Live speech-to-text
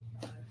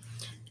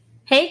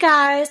Hey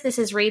guys, this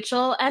is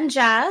Rachel and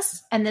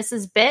Jess. And this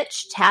is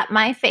Bitch Tap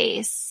My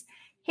Face.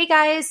 Hey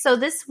guys, so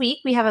this week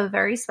we have a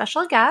very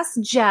special guest,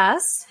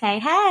 Jess.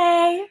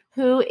 Hey.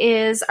 Who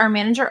is our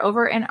manager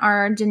over in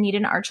our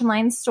Dunedin Arch and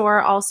Line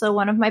store, also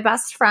one of my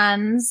best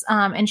friends,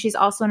 and she's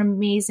also an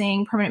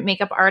amazing permanent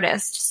makeup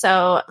artist.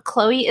 So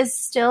Chloe is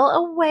still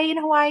away in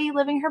Hawaii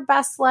living her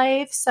best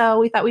life, so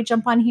we thought we'd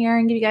jump on here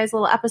and give you guys a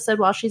little episode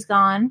while she's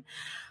gone.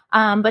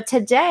 But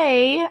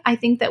today, I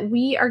think that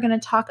we are going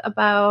to talk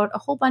about a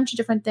whole bunch of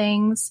different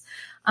things.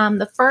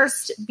 The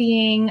first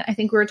being, I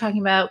think we were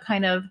talking about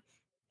kind of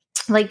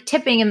like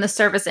tipping in the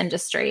service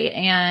industry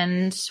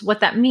and what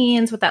that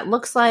means, what that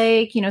looks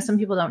like. You know, some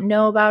people don't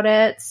know about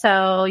it.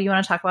 So you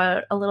want to talk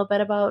about a little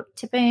bit about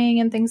tipping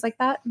and things like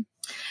that?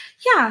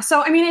 Yeah.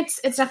 So, I mean,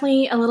 it's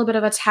definitely a little bit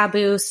of a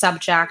taboo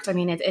subject. I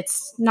mean,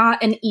 it's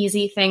not an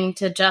easy thing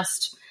to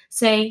just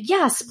say,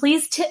 yes,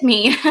 please tip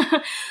me.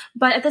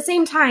 But at the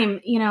same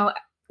time, you know,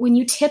 when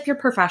you tip your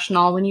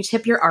professional, when you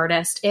tip your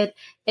artist, it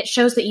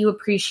shows that you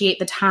appreciate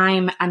the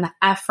time and the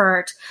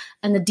effort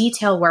and the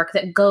detail work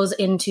that goes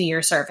into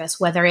your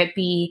service, whether it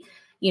be,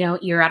 you know,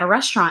 you're at a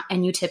restaurant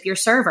and you tip your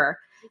server,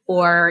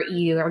 or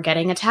you are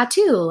getting a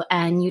tattoo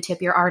and you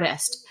tip your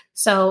artist.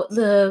 So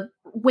the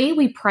way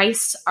we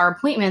price our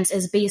appointments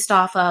is based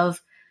off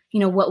of,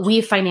 you know, what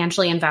we've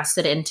financially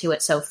invested into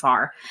it so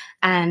far.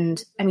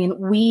 And I mean,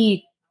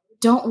 we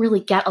don't really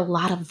get a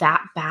lot of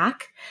that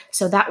back.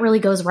 So that really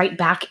goes right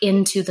back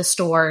into the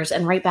stores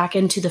and right back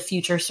into the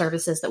future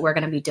services that we're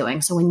going to be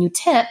doing. So when you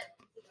tip,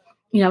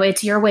 you know,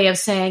 it's your way of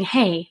saying,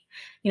 hey,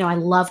 you know, I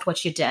loved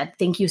what you did.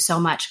 Thank you so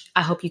much.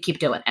 I hope you keep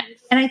doing it.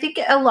 And I think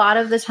a lot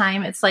of the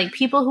time it's like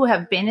people who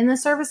have been in the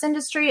service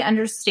industry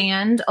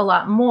understand a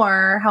lot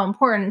more how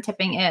important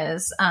tipping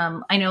is.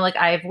 I know, like,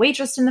 I've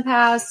waitressed in the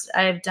past.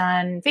 I've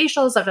done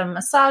facials. I've done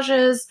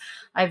massages.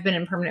 I've been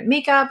in permanent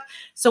makeup.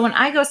 So when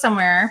I go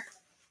somewhere,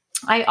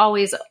 I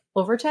always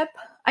overtip,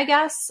 I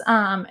guess.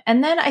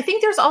 And then I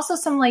think there's also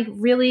some like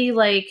really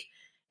like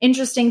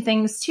interesting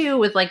things too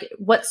with like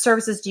what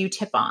services do you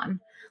tip on?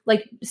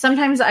 Like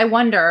sometimes I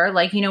wonder,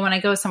 like, you know, when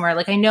I go somewhere,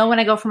 like I know when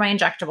I go for my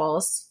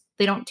injectables,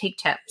 they don't take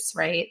tips,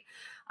 right?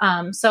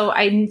 So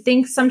I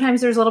think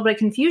sometimes there's a little bit of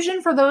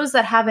confusion for those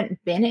that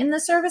haven't been in the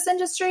service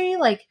industry,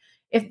 like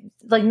if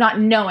like not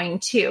knowing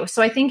too.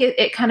 So I think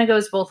it kind of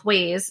goes both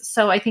ways.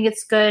 So I think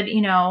it's good, you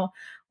know,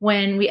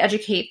 when we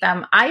educate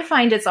them. I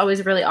find it's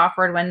always really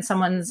awkward when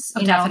someone's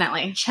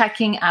Definitely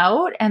checking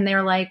out and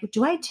they're like,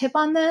 do I tip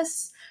on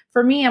this?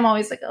 For me, I'm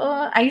always like,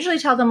 oh, I usually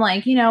tell them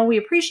like, you know, we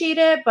appreciate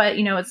it, but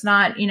you know, it's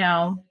not, you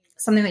know,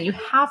 something that you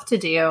have to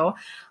do,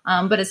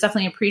 but it's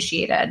definitely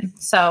appreciated.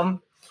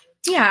 So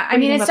yeah, I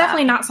mean, it's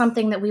definitely not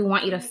something that we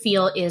want you to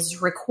feel is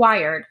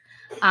required,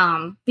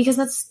 because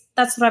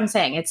that's what I'm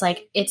saying. It's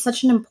like, it's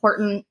such an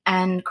important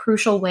and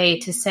crucial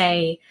way to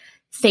say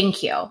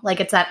thank you. Like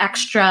it's that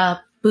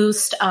extra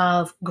boost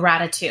of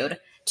gratitude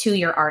to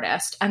your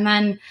artist. And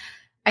then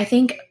I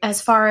think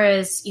as far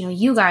as, you know,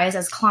 you guys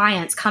as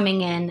clients coming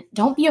in,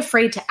 don't be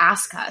afraid to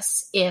ask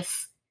us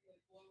if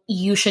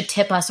you should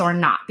tip us or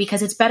not,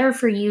 because it's better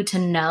for you to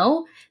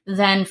know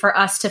than for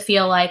us to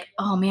feel like,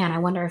 oh man, I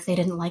wonder if they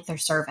didn't like their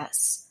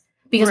service.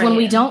 Because when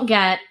we don't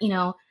get, you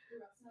know,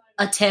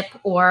 a tip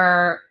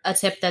or a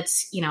tip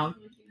that's, you know,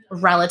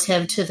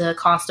 relative to the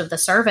cost of the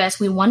service,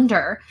 we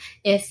wonder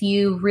if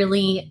you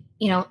really,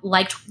 you know,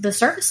 liked the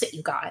service that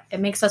you got. It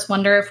makes us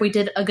wonder if we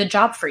did a good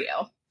job for you.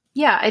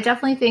 Yeah, I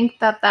definitely think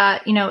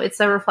that, you know, it's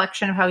a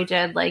reflection of how we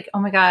did. Like, oh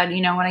my God,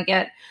 you know, when I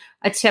get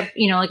a tip,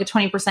 you know, like a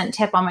 20%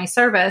 tip on my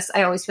service,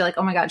 I always feel like,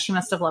 oh my God, she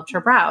must have loved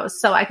her brows.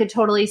 So I could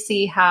totally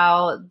see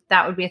how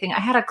that would be a thing. I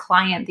had a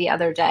client the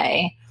other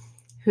day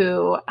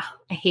who,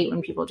 I hate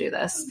when people do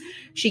this.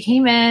 She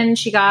came in,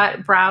 she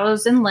got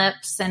brows and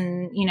lips,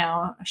 and, you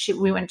know,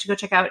 we went to go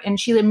check out, and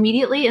she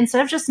immediately,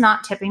 instead of just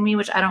not tipping me,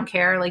 which I don't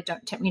care, like,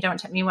 don't tip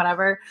me,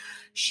 whatever,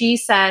 she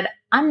said,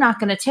 I'm not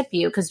going to tip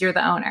you because you're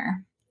the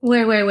owner.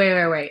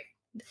 Wait.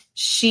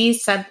 She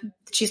said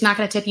she's not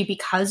going to tip you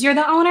because you're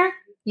the owner?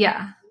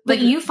 Yeah. But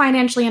you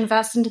financially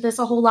invest into this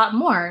a whole lot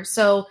more.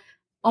 So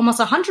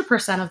almost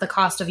 100% of the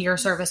cost of your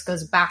service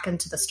goes back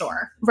into the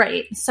store.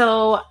 Right.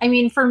 So, I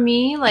mean, for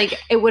me, like,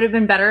 it would have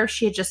been better if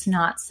she had just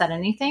not said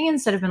anything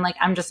instead of been like,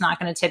 I'm just not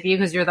going to tip you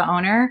because you're the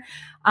owner.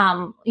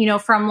 You know,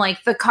 from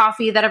like the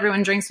coffee that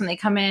everyone drinks when they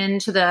come in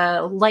to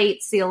the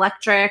lights, the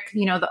electric,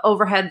 you know, the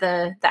overhead,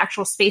 the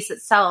actual space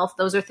itself.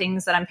 Those are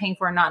things that I'm paying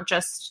for, not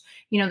just,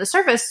 you know, the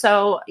service.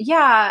 So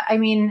yeah, I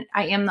mean,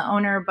 I am the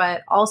owner,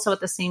 but also at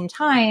the same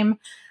time,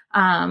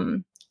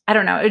 I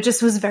don't know. It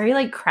just was very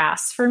like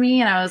crass for me.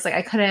 And I was like,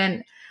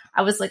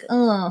 I was like,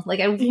 oh, like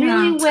I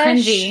really wish.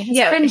 Cringy. It's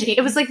cringy.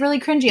 It was like really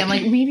cringy. I'm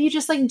like, maybe you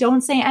just like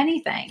don't say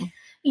anything.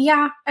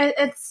 Yeah.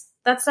 That's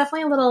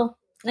definitely a little,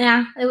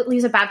 it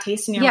leaves a bad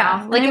taste in your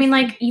mouth. Like, I mean,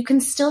 like you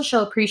can still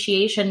show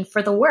appreciation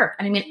for the work.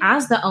 And I mean,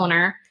 as the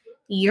owner,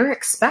 you're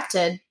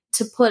expected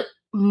to put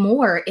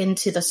more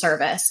into the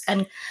service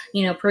and,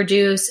 you know,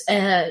 produce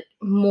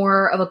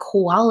more of a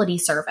quality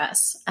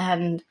service.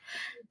 And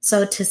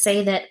so to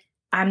say that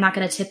I'm not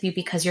going to tip you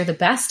because you're the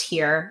best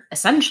here,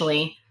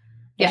 essentially,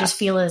 I just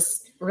feel is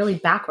really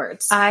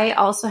backwards. I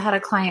also had a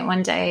client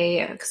one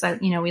day, because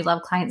we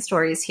love client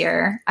stories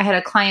here. I had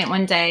a client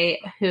one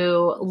day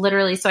who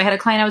literally, so I had a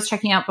client I was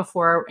checking out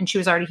before, and she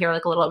was already here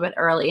like a little bit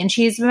early, and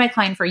she's been my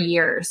client for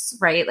years,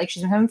 right? Like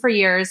she's been coming for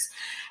years.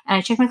 And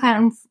I checked my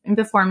client in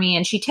before me,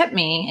 and she tipped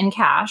me in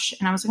cash.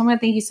 And I was like, oh my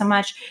God, thank you so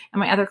much. And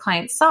my other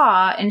client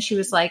saw, and she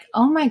was like,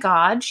 oh my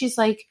God. She's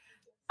like,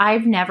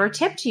 I've never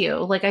tipped you.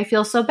 Like, I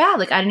feel so bad.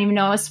 Like, I didn't even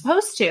know I was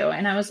supposed to.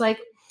 And I was like,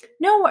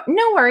 no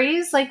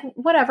worries. Like,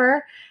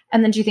 whatever.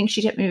 And then do you think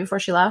she tipped me before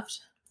she left?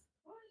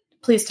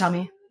 Please tell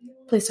me.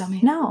 Please tell me.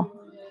 No.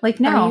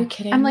 Like, no. Are you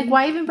kidding I'm me? like,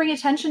 why even bring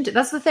attention to,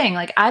 that's the thing.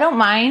 Like, I don't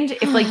mind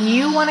if like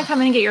you want to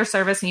come in and get your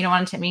service and you don't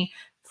want to tip me,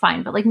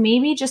 fine. But like,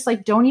 maybe just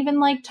like, don't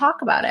even like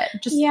talk about it.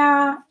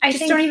 I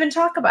think don't even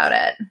talk about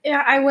it.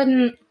 Yeah. I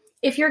wouldn't,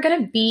 if you're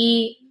going to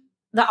be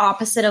the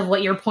opposite of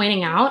what you're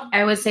pointing out,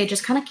 I would say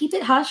just kind of keep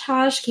it hush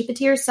hush, keep it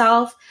to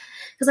yourself.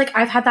 Because like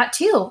I've had that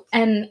too.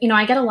 And,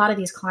 I get a lot of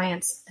these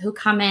clients who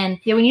come in.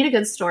 Yeah, we need a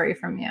good story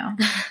from you.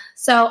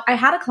 So I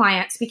had a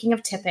client, speaking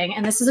of tipping,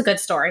 and this is a good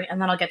story, and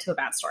then I'll get to a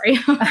bad story.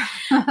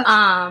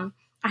 I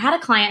had a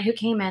client who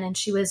came in, and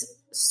she was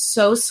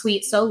so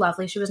sweet, so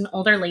lovely. She was an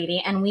older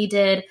lady, and we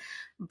did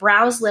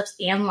brows, lips,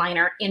 and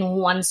liner in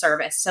one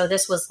service. So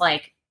this was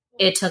like,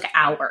 it took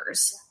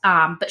hours.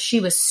 But she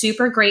was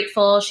super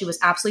grateful. She was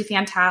absolutely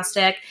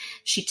fantastic.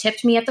 She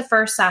tipped me at the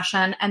first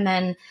session, and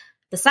then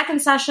the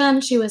second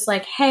session, she was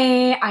like,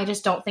 hey, I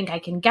just don't think I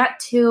can get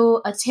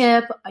to a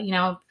tip.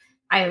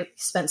 I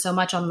spent so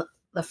much on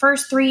the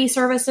first 3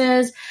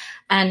 services.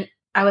 And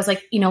I was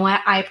like, you know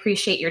what? I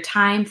appreciate your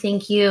time.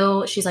 Thank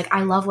you. She's like,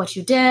 I love what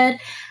you did.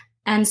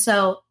 And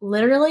so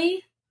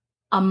literally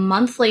a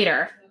month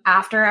later,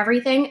 after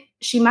everything,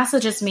 she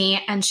messages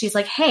me and she's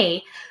like,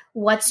 hey,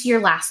 what's your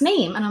last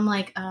name? And I'm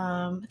like,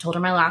 I told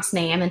her my last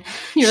name. And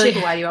you're like,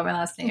 why do you want my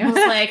last name? I was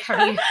like,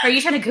 are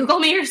you trying to Google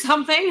me or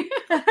something?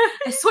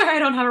 I swear I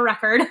don't have a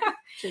record.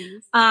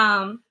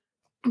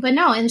 But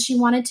no. And she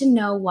wanted to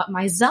know what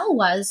my Zelle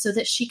was so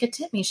that she could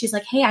tip me. She's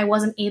like, hey, I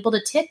wasn't able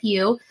to tip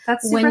you.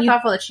 That's super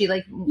thoughtful that she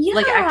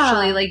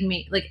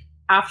actually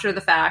after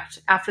the fact,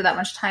 after that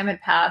much time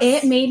had passed.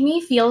 It made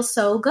me feel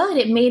so good.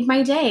 It made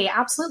my day.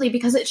 Absolutely.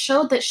 Because it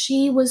showed that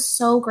she was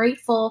so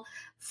grateful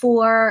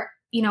for,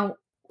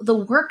 the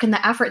work and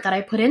the effort that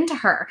I put into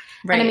her.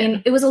 Right. And I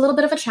mean, it was a little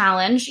bit of a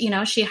challenge.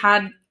 She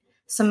had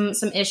some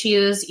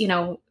issues,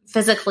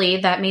 physically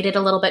that made it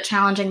a little bit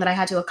challenging that I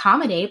had to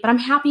accommodate, but I'm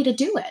happy to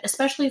do it,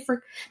 especially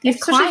for these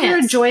clients. Especially if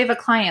you're a joy of a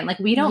client. Like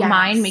we don't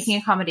mind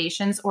making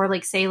accommodations or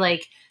like say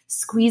like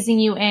squeezing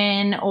you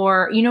in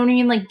or, you know what I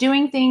mean? Like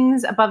doing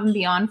things above and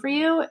beyond for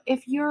you.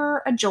 If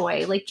you're a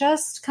joy, like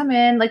just come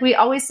in. Like we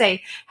always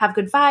say, have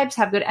good vibes,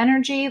 have good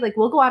energy. Like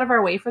we'll go out of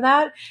our way for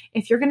that.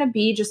 If you're going to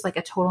be just like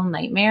a total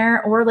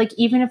nightmare or like,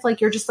 even if like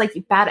you're just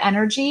like bad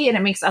energy and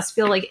it makes us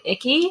feel like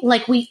icky,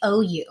 like we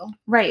owe you.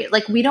 Right.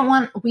 Like we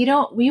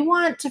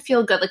want to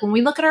feel good. Like when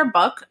we look at our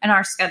book and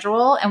our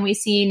schedule and we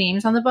see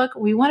names on the book,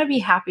 we want to be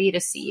happy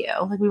to see you.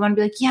 Like we want to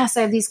be like, yes,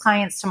 I have these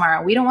clients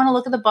tomorrow. We don't want to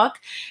look at the book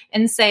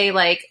and say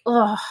like,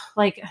 oh,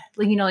 like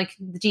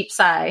the deep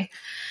sigh.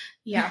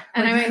 Yeah.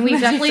 And I mean, we've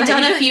definitely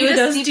done a few of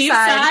those deep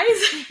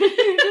sighs.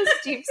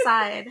 Just deep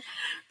sighed.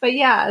 But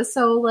yeah,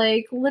 so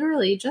like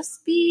literally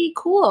just be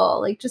cool.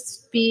 Like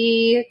just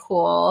be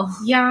cool.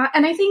 Yeah.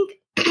 And I think,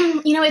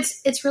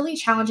 it's really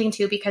challenging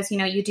too, because,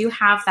 you do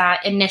have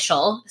that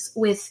initial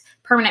with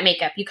permanent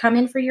makeup. You come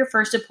in for your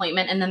first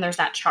appointment and then there's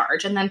that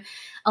charge. And then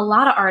a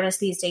lot of artists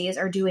these days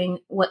are doing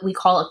what we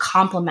call a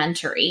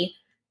complimentary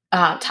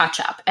touch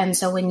up. And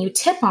so when you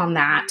tip on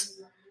that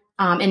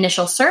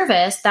initial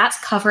service, that's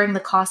covering the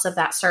cost of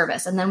that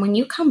service. And then when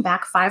you come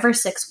back 5 or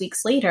 6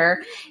 weeks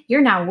later,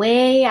 you're now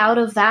way out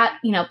of that,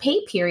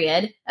 pay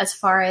period as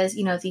far as,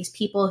 these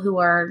people who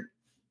are,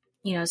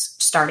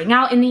 starting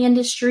out in the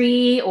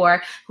industry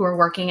or who are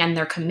working and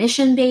they're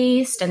commission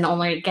based and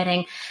only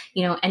getting,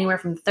 anywhere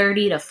from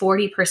 30 to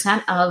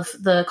 40% of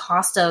the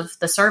cost of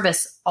the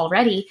service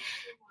already.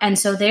 And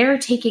so they're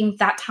taking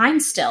that time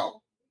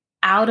still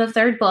out of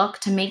their book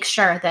to make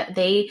sure that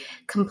they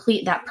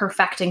complete that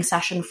perfecting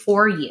session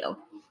for you.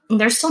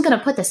 And they're still going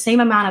to put the same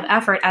amount of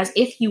effort as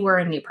if you were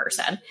a new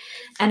person.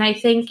 And I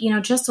think,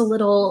 just a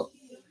little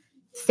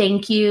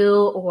thank you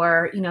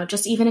or,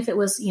 just even if it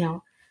was,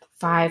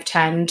 5,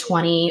 10,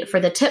 20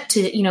 for the tip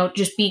to,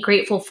 just be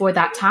grateful for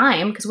that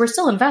time because we're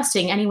still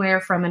investing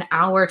anywhere from an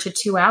hour to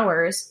 2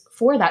 hours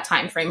for that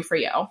time frame for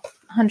you.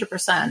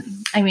 100%.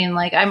 I mean,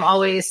 like I'm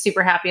always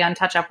super happy on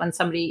touch up when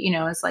somebody,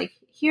 is like,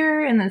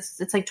 here and it's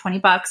like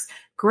 $20.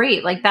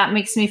 Great. Like that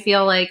makes me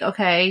feel like,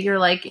 okay,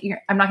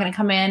 I'm not going to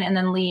come in and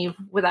then leave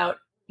without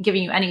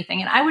giving you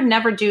anything. And I would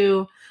never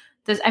do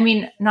this. I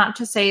mean, not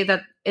to say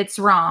that it's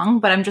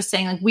wrong, but I'm just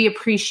saying like, we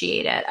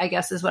appreciate it, I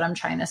guess is what I'm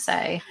trying to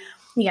say.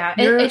 Yeah.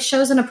 It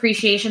shows an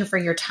appreciation for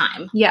your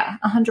time. Yeah.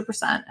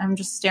 100%. I'm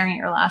just staring at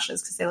your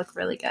lashes because they look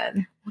really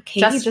good.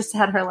 Katie Jess just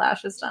had her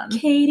lashes done.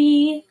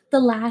 Katie, the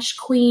lash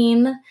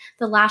queen,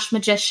 the lash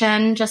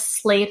magician,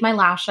 just slayed my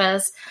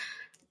lashes.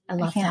 I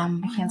love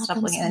them. I can't stop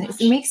looking at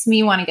it. It makes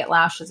me want to get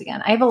lashes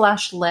again. I have a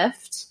lash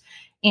lift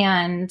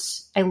And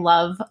I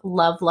love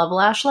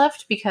lash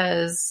lift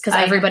because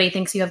everybody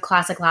thinks you have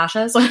classic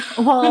lashes.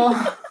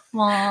 well,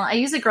 I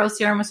use a growth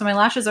serum, so my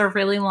lashes are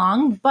really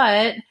long,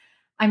 but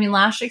I mean,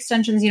 lash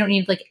extensions, you don't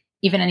need like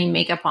even any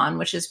makeup on,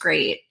 which is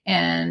great.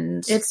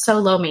 And it's so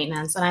low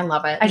maintenance and I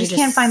love it. I just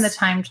can't find the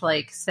time to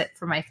like sit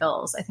for my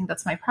fills. I think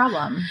that's my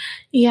problem.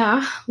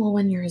 Yeah. Well,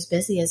 when you're as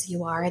busy as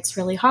you are, it's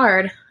really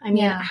hard. I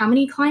mean, how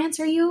many clients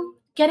are you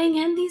getting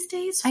in these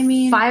days? I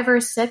mean, 5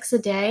 or 6 a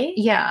day.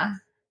 Yeah.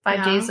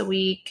 5 days a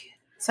week.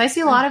 So I see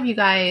a lot of you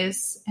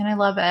guys and I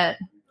love it.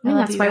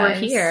 That's why we're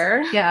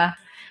here. Yeah.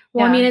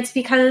 Well, I mean, it's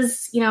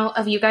because,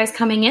 of you guys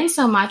coming in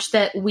so much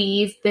that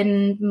we've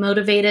been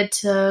motivated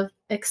to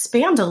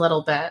expand a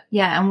little bit.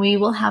 Yeah. And we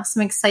will have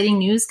some exciting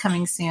news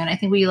coming soon. I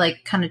think we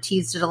like kind of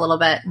teased it a little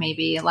bit,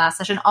 maybe last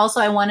session. Also,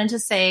 I wanted to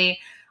say,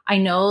 I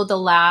know the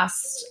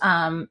last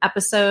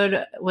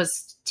episode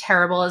was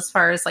terrible as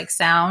far as like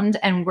sound,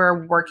 and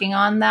we're working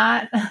on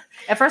that.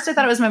 At first I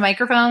thought it was my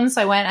microphone.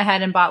 So I went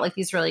ahead and bought like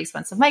these really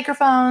expensive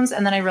microphones.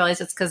 And then I realized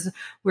it's because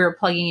we were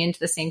plugging into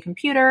the same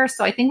computer.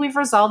 So I think we've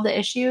resolved the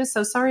issue.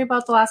 So sorry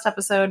about the last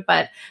episode,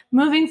 but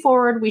moving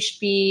forward, we should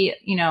be,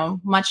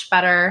 much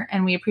better.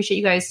 And we appreciate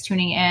you guys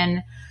tuning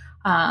in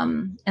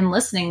and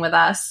listening with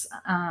us.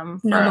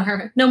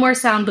 No more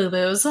sound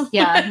boo-boos.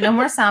 Yeah, no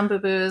more sound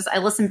boo-boos. I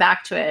listened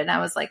back to it and I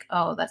was like,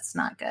 oh, that's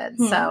not good.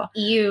 So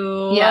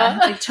ew. Yeah,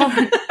 like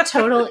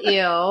total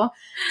ew.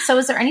 So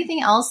is there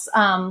anything else,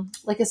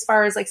 like as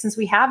far as like, since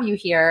we have you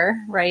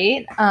here,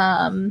 right?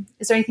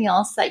 Is there anything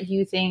else that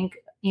you think,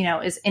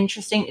 is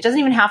interesting? It doesn't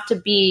even have to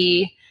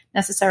be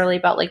necessarily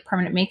about like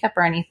permanent makeup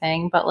or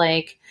anything, but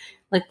like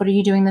what are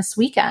you doing this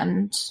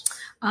weekend?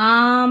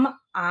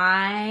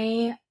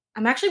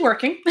 I'm actually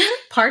working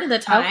part of the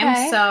time.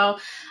 Okay. So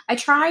I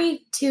try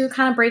to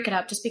kind of break it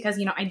up just because,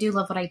 I do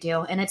love what I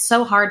do. And it's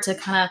so hard to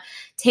kind of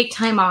take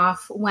time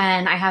off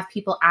when I have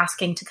people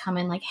asking to come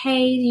in like,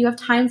 hey, do you have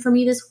time for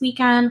me this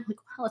weekend? Like,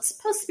 well, it's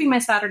supposed to be my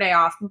Saturday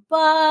off,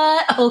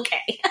 but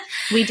okay.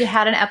 We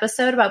had an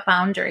episode about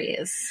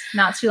boundaries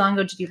not too long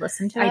ago. Did you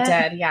listen to it?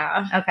 I did.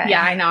 Yeah. Okay.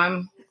 Yeah, I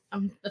know.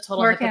 I'm a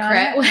total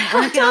hypocrite.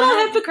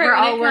 We're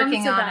all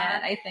working on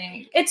it, I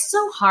think. It's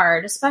so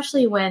hard,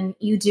 especially when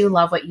you do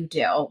love what you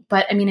do.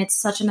 But I mean,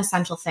 it's such an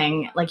essential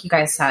thing, like you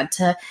guys said,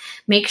 to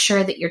make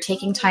sure that you're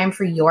taking time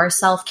for your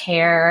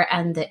self-care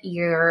and that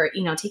you're,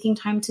 taking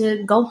time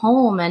to go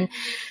home and,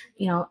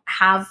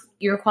 have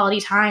your quality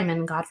time.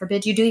 And God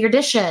forbid you do your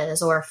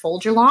dishes or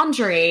fold your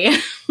laundry.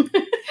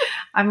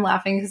 I'm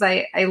laughing because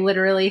I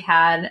literally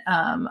had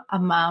a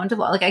mound of,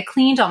 like, I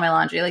cleaned all my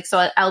laundry. Like,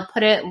 so I'll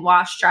put it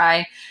wash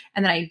dry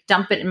and then I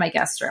dump it in my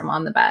guest room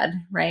on the bed.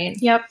 Right.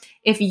 Yep.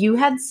 If you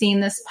had seen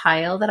this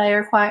pile that I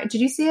required,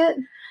 did you see it?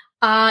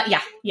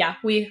 Yeah.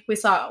 We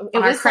saw it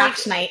on our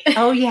craft night.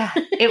 Oh yeah.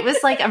 It was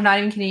like, I'm not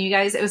even kidding you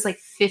guys. It was like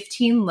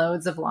 15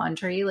 loads of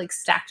laundry, like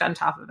stacked on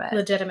top of it.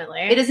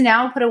 Legitimately. It is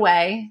now put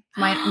away,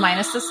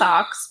 minus the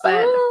socks,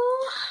 but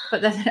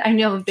then I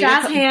know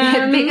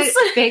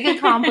big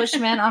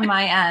accomplishment on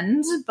my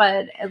end,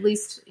 but at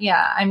least,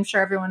 I'm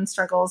sure everyone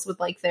struggles with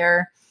like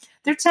their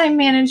time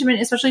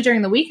management, especially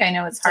during the week. I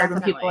know it's hard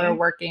when people are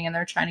working and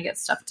they're trying to get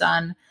stuff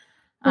done.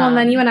 Well, and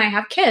then you and I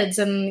have kids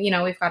and,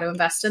 we've got to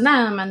invest in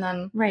them and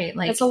then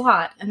like it's a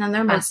lot. And then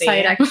they're messy.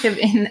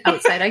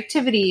 Outside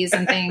activities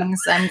and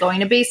things. I'm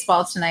going to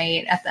baseball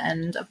tonight at the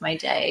end of my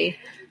day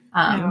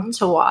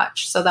to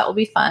watch. So that will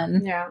be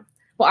fun. Yeah.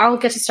 Well, I'll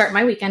get to start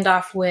my weekend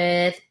off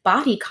with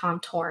body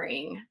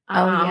contouring.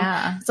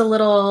 It's a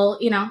little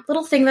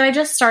thing that I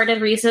just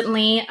started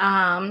recently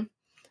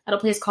at a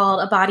place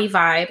called A Body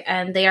Vibe,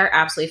 and they are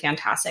absolutely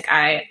fantastic.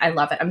 I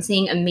love it. I'm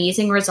seeing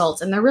amazing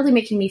results, and they're really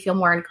making me feel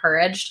more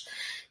encouraged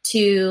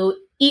to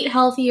eat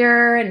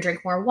healthier and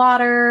drink more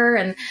water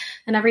and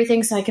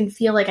everything, so I can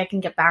feel like I can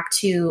get back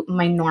to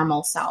my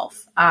normal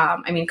self.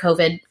 I mean,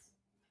 COVID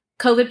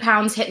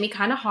pounds hit me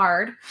kind of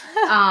hard.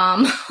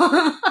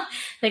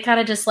 They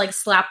kind of just like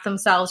slapped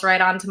themselves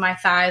right onto my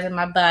thighs and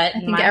my butt. I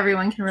think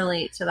everyone can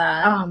relate to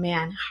that. Oh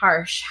man,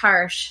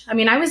 harsh. I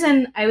mean, I was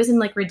in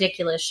like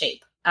ridiculous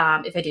shape.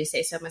 If I do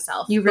say so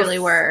myself. You really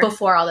were.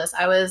 Before all this,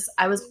 I was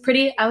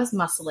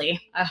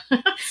muscly.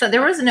 So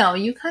there was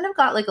you kind of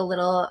got like a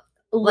little,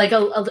 like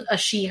a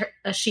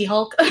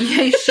She-Hulk.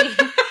 Yeah,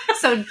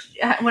 so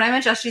when I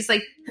met Jess, she's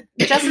like,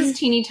 Jess is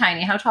teeny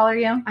tiny. How tall are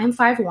you? I'm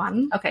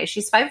 5'1". Okay,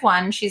 she's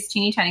 5'1". She's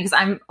teeny tiny because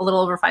I'm a little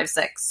over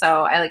 5'6".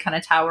 So I like kind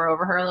of tower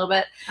over her a little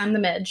bit. I'm the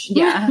midge.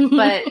 Yeah,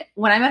 but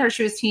when I met her,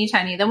 she was teeny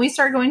tiny. Then we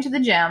started going to the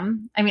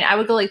gym. I mean, I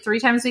would go like 3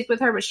 times a week with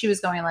her, but she was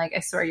going like, I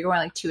swear, you're going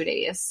like 2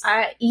 days.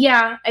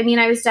 Yeah. I mean,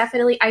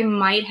 I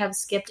might have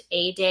skipped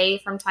a day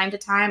from time to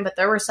time, but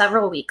there were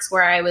several weeks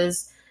where I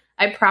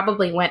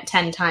probably went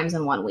 10 times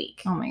in 1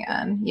 week. Oh my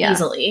God. Yeah.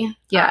 Easily.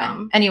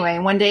 Yeah. Anyway,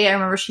 one day I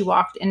remember she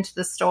walked into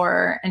the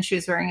store and she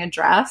was wearing a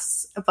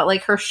dress, but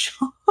like her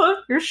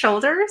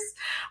shoulders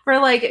were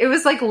like, it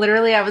was like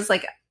literally, I was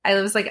like,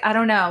 I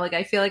don't know. Like,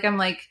 I feel like I'm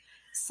like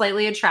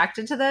slightly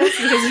attracted to this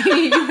because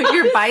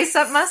your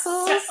bicep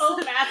muscles, so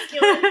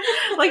masculine.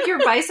 like your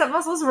bicep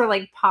muscles were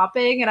like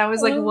popping, and I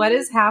was like, "What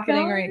is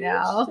happening right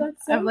now?"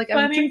 So I'm funny.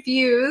 I'm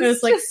confused. It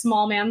was like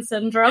small man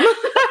syndrome.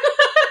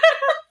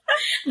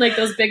 Like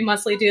those big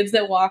muscly dudes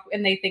that walk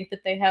and they think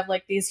that they have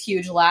like these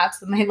huge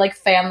lats and they like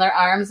fan their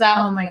arms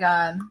out. Oh my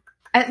God.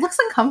 It looks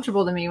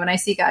uncomfortable to me when I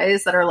see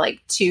guys that are like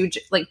too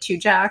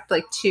jacked,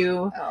 like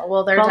too. Oh,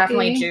 well, they're bulky.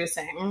 definitely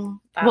juicing.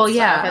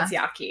 Yeah, it's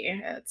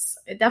yucky.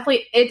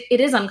 It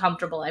is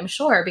uncomfortable, I'm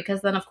sure, because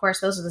then of course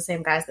those are the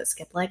same guys that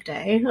skip leg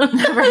day, right?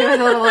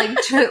 With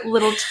little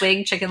little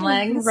twig chicken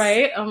legs,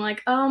 right? I'm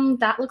like,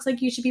 that looks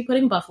like you should be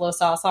putting buffalo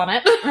sauce on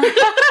it.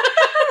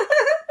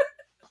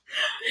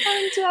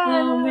 I'm dead.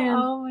 Oh man.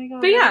 Oh my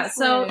God. But yeah,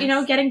 so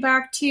getting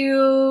back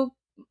to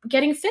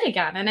getting fit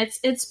again, and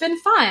it's been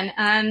fun,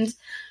 and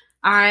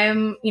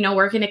I'm,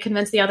 working to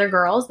convince the other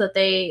girls that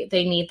they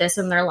need this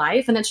in their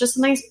life, and it's just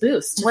a nice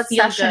boost. What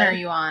session are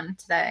you on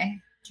today?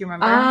 Do you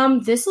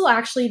remember? This will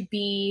actually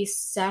be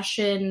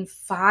session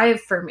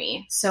 5 for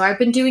me. So I've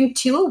been doing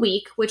 2 a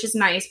week, which is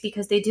nice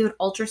because they do an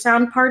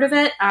ultrasound part of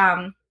it,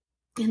 and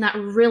that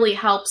really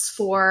helps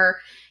for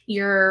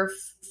your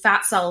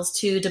fat cells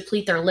to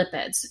deplete their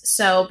lipids.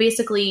 So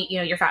basically,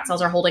 your fat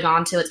cells are holding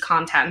on to its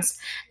contents.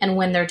 And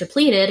when they're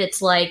depleted,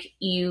 it's like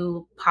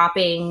you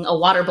popping a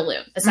water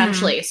balloon,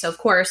 essentially. Mm-hmm. So of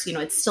course,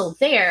 it's still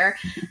there,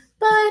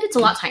 but it's a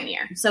lot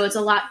tinier. So it's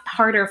a lot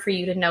harder for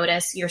you to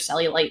notice your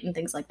cellulite and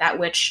things like that,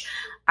 which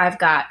I've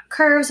got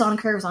curves on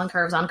curves on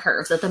curves on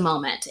curves at the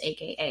moment,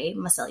 aka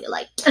my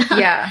cellulite.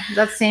 Yeah,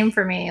 that's same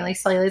for me. Like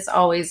cellulite's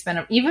always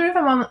been, even if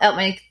I'm at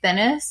my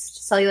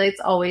thinnest, cellulite's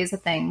always a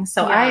thing.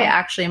 So yeah. I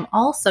actually am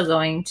also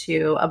going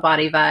to a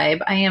Body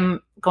Vibe. I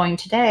am going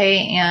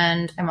today,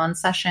 and I'm on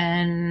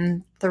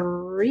session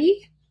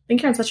 3. I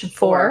think you're on session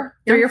 4.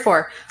 3 or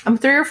 4. I'm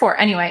 3 or 4.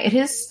 Anyway, it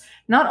is,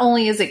 not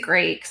only is it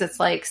great because it's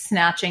like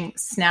snatching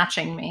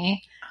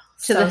me.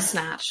 So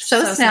snatched.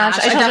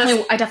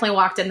 I definitely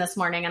walked in this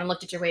morning and I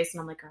looked at your waist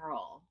and I'm like,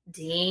 girl,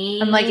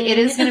 dang. I'm like, it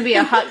is going to be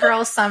a hot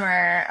girl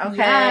summer. Okay.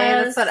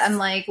 Yes. That's what I'm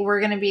like.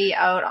 We're going to be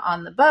out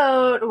on the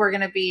boat. We're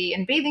going to be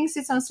in bathing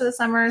suits most of the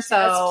summer.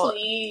 So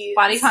yes,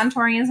 body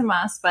contouring is a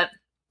must, but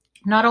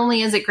not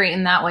only is it great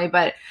in that way,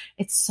 but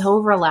it's so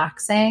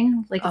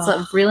relaxing. Like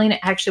it's really, I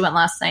actually went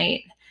last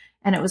night.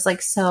 And it was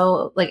like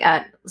so like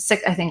at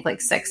 6, I think like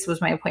 6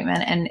 was my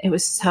appointment. And it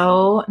was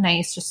so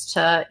nice just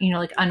to,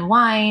 like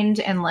unwind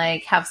and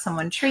like have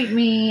someone treat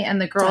me. And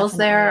the girls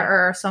there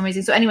are so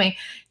amazing. So anyway,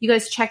 you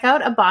guys check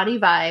out a Body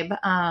Vibe.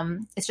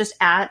 It's just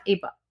at a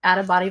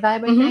Body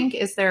Vibe, I think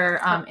is their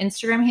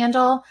Instagram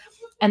handle.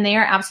 And they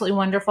are absolutely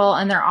wonderful.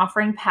 And they're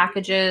offering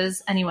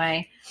packages.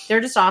 Anyway,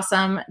 they're just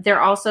awesome.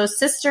 They're also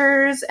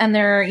sisters and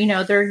they're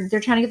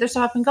trying to get their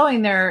stuff up and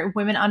going. They're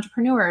women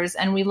entrepreneurs.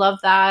 And we love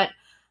that.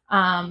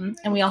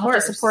 And we all have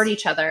to support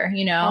each other,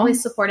 Always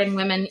supporting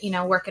women,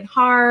 working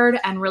hard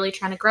and really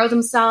trying to grow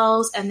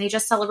themselves. And they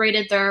just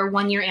celebrated their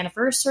 1-year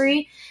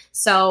anniversary.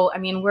 So, I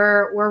mean,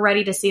 we're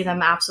ready to see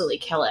them absolutely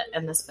kill it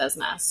in this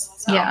business.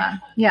 So.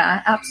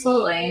 Yeah,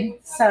 absolutely.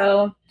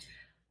 So,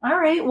 all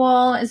right.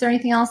 Well, is there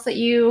anything else that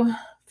you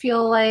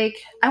feel like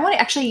I want to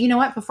actually, you know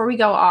what, before we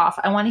go off,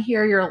 I want to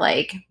hear your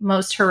like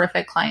most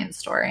horrific client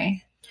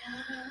story.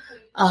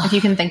 If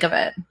you can think of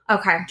it.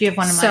 Okay. Do you have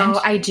one in mind?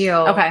 So I do.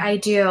 Okay. I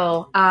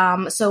do.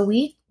 So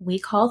we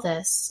call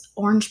this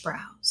orange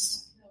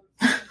brows.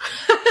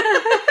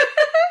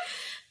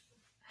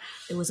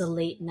 It was a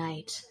late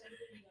night.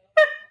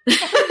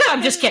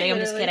 I'm just kidding.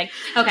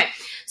 Okay.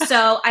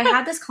 So I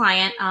had this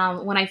client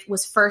when I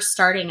was first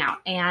starting out,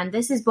 and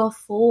this is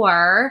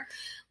before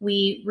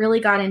we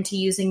really got into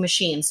using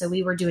machines. So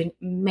we were doing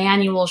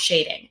manual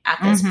shading at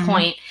this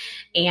point.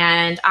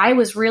 And I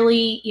was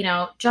really,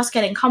 just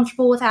getting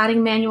comfortable with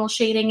adding manual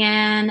shading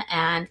in.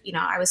 And,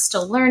 I was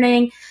still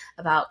learning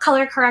about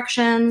color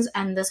corrections.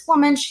 And this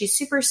woman, she's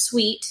super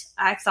sweet,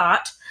 I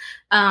thought.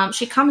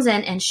 She comes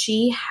in and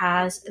she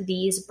has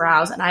these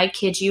brows. And I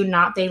kid you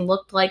not, they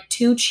looked like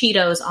 2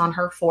 Cheetos on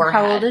her forehead.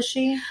 How old is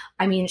she?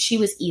 I mean, she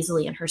was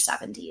easily in her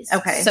 70s.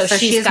 Okay. So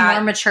she's got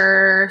more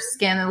mature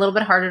skin, a little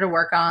bit harder to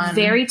work on.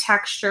 Very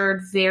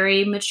textured,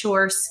 very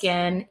mature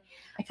skin.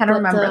 I kind of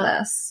remember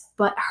this.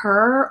 But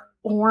her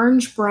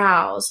orange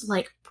brows,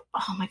 like,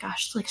 oh my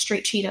gosh, like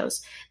straight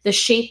Cheetos. The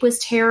shape was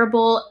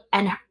terrible.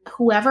 And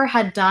whoever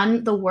had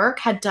done the work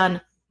had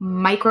done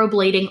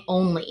microblading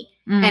only.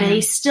 And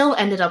they still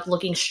ended up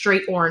looking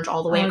straight orange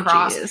all the way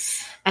across.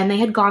 Geez. And they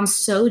had gone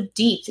so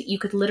deep that you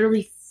could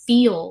literally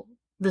feel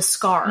the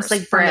scars. It's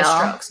like braille. From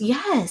the strokes.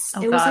 Yes.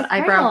 Oh, it was like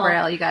eyebrow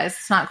braille, you guys.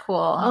 It's not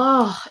cool.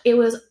 Oh, it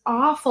was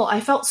awful.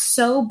 I felt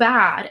so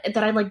bad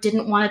that I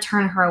didn't want to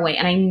turn her away.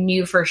 And I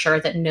knew for sure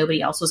that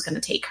nobody else was going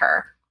to take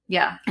her.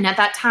 Yeah. And at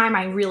that time,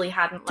 I really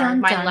hadn't learned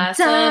my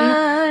lesson.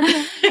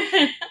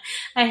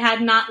 I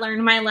had not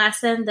learned my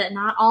lesson that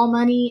not all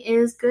money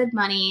is good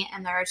money.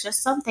 And there are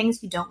just some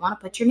things you don't want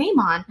to put your name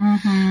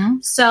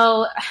on.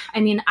 So,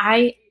 I mean,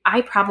 I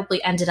I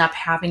probably ended up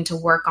having to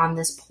work on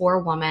this poor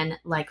woman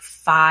like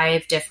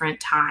 5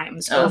 different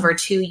times over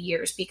 2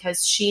 years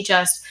because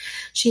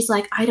she's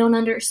like, I don't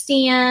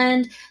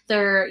understand.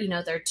 They're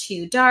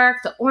too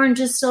dark. The orange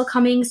is still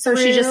coming through.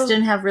 So she just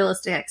didn't have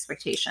realistic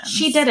expectations.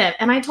 She didn't.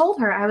 And I told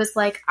her, I was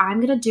like, I'm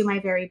going to do my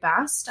very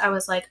best. I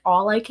was like,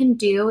 all I can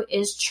do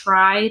is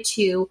try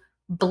to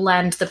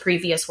blend the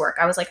previous work.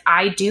 I was like,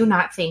 I do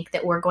not think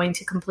that we're going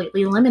to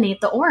completely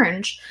eliminate the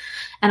orange.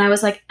 And I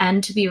was like,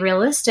 and to be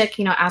realistic,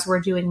 as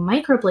we're doing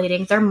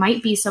microblading, there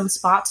might be some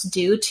spots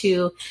due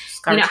to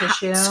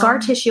scar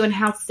tissue and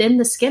how thin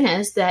the skin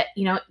is that,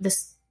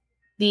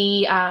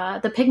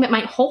 the pigment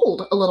might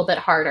hold a little bit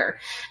harder.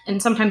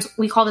 And sometimes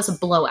we call this a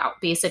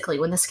blowout, basically,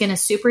 when the skin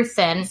is super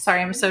thin.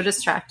 Sorry, I'm so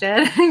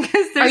distracted.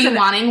 Are you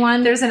wanting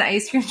one? There's an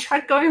ice cream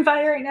truck going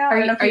by right now. I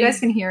don't know if you guys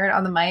can hear it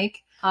on the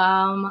mic.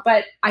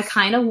 But I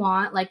kind of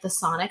want like the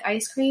Sonic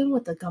ice cream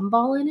with the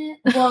gumball in it.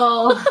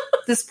 Well,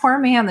 this poor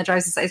man that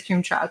drives this ice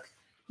cream truck,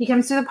 he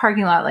comes to the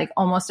parking lot like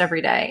almost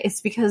every day. It's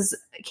because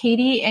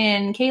Katie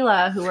and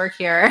Kayla, who work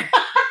here,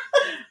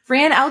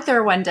 ran out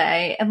there one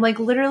day and like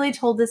literally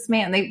told this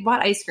man, they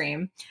bought ice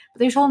cream, but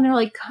they told him, they're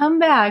like, come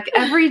back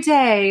every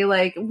day.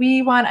 Like,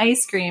 we want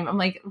ice cream. I'm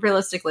like,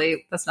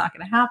 realistically, that's not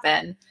going to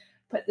happen.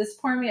 But this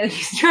poor man,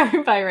 he's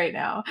driving by right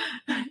now.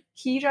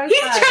 He's driving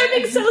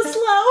so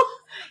slow.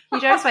 He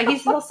drives by.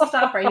 He'll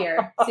stop right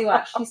here. See,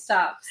 watch. He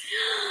stops.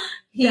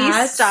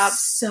 That's stops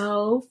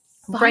so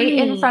funny. Right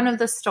in front of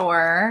the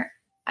store.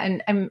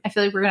 And I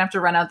feel like we're going to have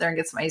to run out there and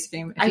get some ice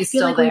cream if he's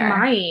still there. We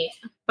might.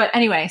 But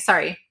anyway,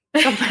 sorry.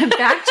 So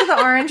back to the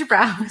orange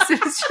brows.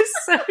 It's just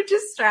so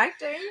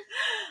distracting.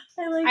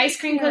 Ice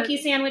cream cookie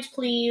sandwich,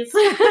 please.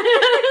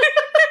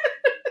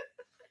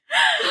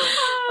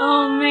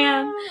 Oh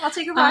man, I'll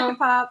take a rocket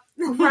pop.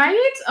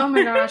 Right? Oh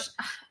my gosh,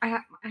 I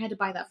had to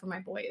buy that for my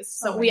boys,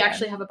 so we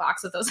actually have a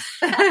box of those.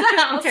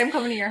 Okay, I'm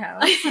coming to your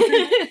house.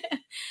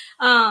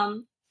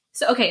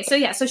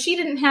 So she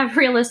didn't have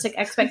realistic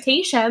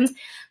expectations,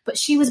 but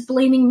she was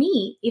blaming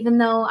me, even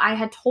though I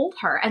had told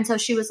her, and so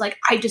she was like,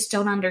 "I just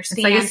don't understand."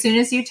 It's like as soon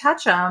as you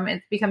touch them,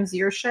 it becomes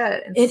your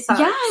shit.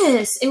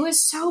 Yes, it was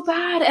so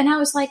bad, and I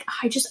was like,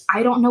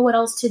 I don't know what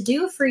else to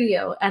do for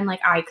you, and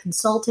like I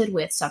consulted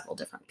with several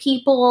different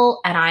people,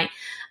 and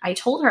I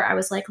told her, I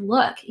was like,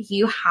 look,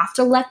 you have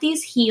to let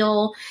these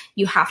heal.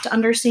 You have to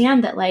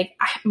understand that, like,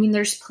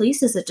 there's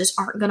places that just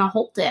aren't going to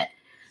hold it,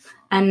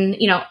 and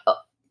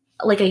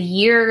like a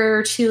year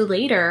or 2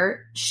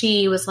 later,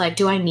 she was like,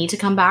 do I need to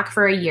come back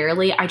for a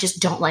yearly? I just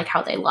don't like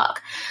how they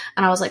look.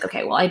 And I was like,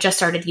 okay, well, I just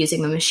started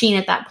using the machine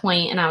at that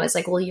point. And I was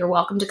like, well, you're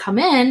welcome to come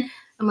in.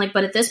 I'm like,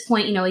 but at this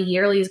point, a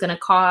yearly is going to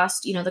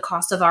cost, the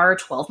cost of our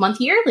 12-month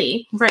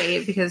yearly.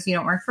 Right. Because you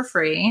don't work for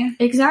free.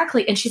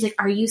 Exactly. And she's like,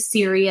 are you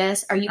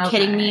serious? Are you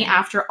kidding me?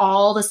 After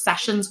all the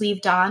sessions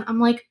we've done? I'm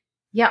like,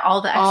 yeah,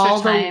 all the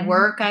extra time. The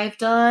work I've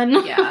done.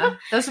 Yeah.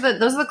 Those are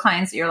the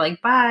clients that you're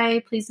like,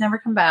 bye, please never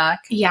come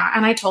back. Yeah.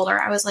 And I told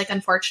her, I was like,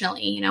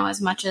 unfortunately,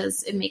 as much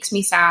as it makes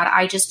me sad,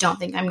 I just don't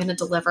think I'm going to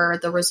deliver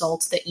the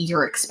results that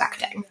you're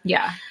expecting.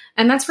 Yeah.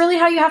 And that's really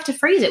how you have to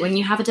phrase it when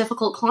you have a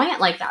difficult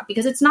client like that,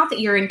 because it's not that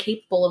you're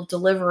incapable of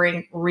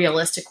delivering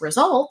realistic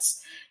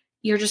results.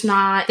 You're just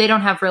not. They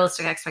don't have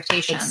realistic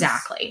expectations.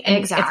 Exactly.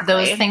 And if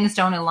those things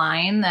don't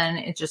align, then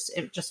it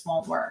just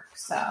won't work.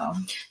 So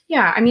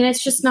yeah,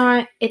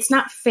 it's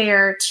not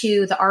fair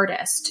to the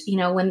artist.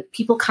 When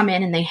people come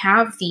in and they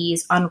have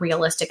these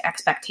unrealistic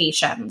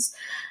expectations.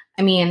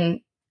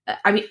 I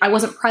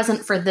wasn't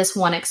present for this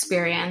one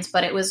experience,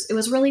 but it was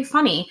really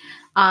funny.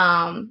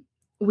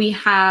 We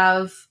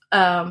have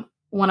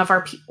one of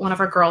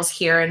our girls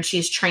here, and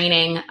she's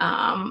training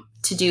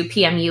to do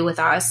PMU with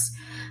us.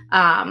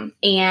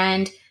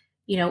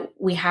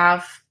 We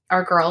have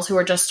our girls who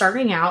are just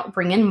starting out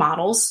bring in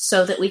models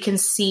so that we can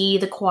see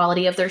the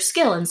quality of their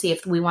skill and see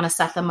if we want to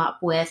set them up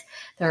with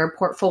their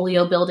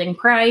portfolio building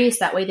price.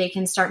 That way they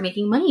can start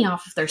making money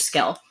off of their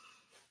skill.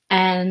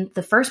 And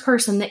the first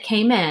person that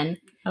came in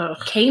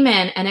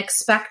and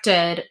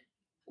expected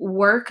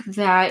work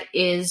that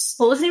is...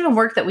 Well, it wasn't even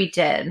work that we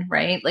did,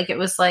 right? Like, it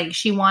was like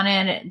she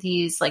wanted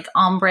these like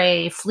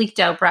ombre fleeked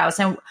out brows.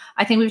 And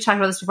I think we've talked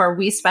about this before.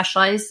 We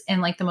specialize in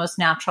like the most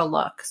natural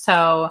look.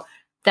 So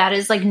that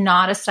is like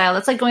not a style.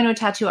 That's like going to a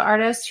tattoo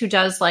artist who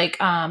does like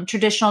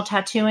traditional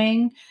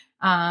tattooing.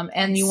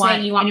 And you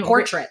want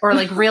portrait or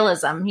like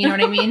realism, you know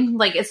what I mean?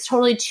 Like, it's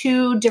totally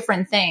 2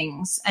 different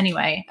things.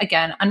 Anyway,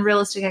 again,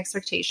 unrealistic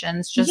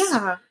expectations. Just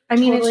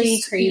totally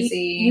it's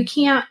crazy. You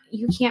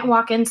can't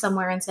walk in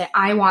somewhere and say,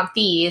 I want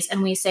these.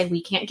 And we say,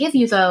 we can't give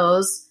you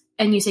those.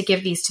 And you say,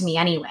 give these to me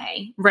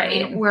anyway.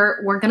 Right.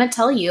 We're going to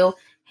tell you,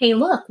 hey,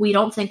 look, we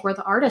don't think we're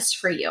the artist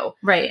for you.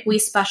 Right. We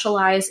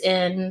specialize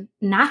in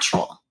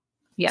natural.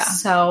 Yeah.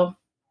 So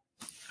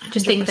I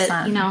just think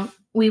that,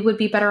 we would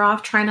be better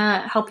off trying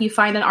to help you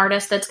find an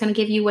artist that's going to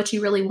give you what you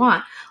really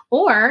want.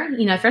 Or,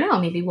 if you're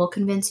not, maybe we'll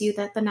convince you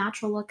that the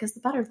natural look is the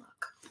better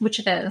look. Which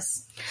it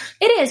is.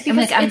 It is,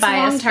 because I'm it's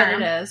biased, long-term.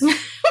 but it is.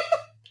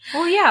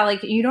 Well, yeah,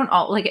 like you don't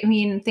all like, I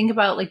mean, think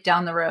about like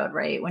down the road,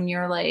 right? When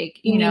you're like,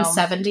 you know,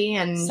 70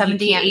 and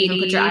 70, you can't 80, even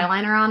put your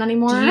eyeliner on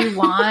anymore. Do you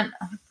want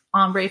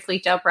ombre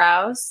fleeked out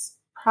brows?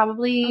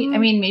 Probably. I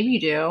mean, maybe you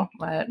do,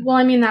 but well,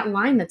 I mean, that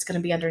line that's going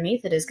to be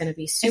underneath it is going to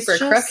be super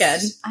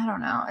crooked. I don't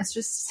know. It's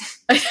just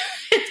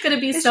it's going to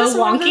be it's so just wonky.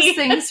 One of those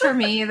things for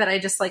me that I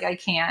just like I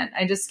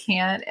just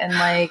can't. And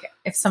like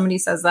if somebody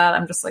says that,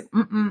 I'm just like,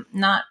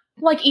 not.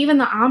 Like even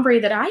the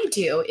ombre that I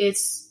do,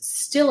 it's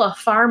still a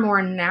far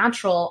more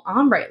natural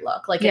ombre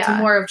look. Like it's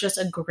more of just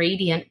a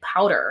gradient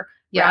powder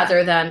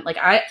rather than like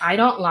I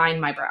don't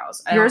line my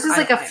brows. Yours is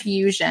like a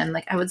fusion.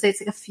 Like I would say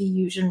it's like a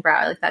fusion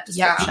brow, like that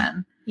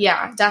description.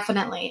 Yeah,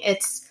 definitely.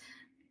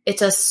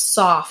 It's a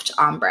soft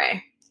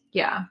ombre.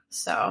 Yeah.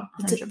 So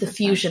it's the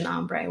fusion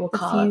ombre. We'll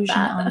call it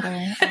that.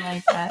 Ombre. I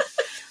like that.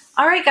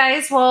 All right,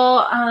 guys.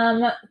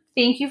 Well,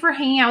 thank you for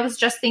hanging out with us.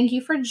 Just thank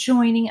you for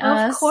joining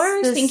us. Of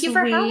course. Thank you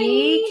for having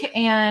me.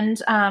 And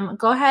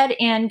go ahead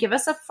and give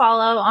us a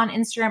follow on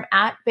Instagram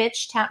at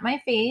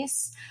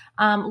bitchtapmyface.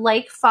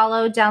 Like,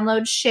 follow,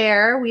 download,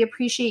 share. We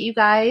appreciate you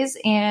guys,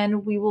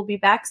 and we will be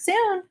back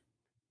soon.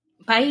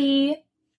 Bye.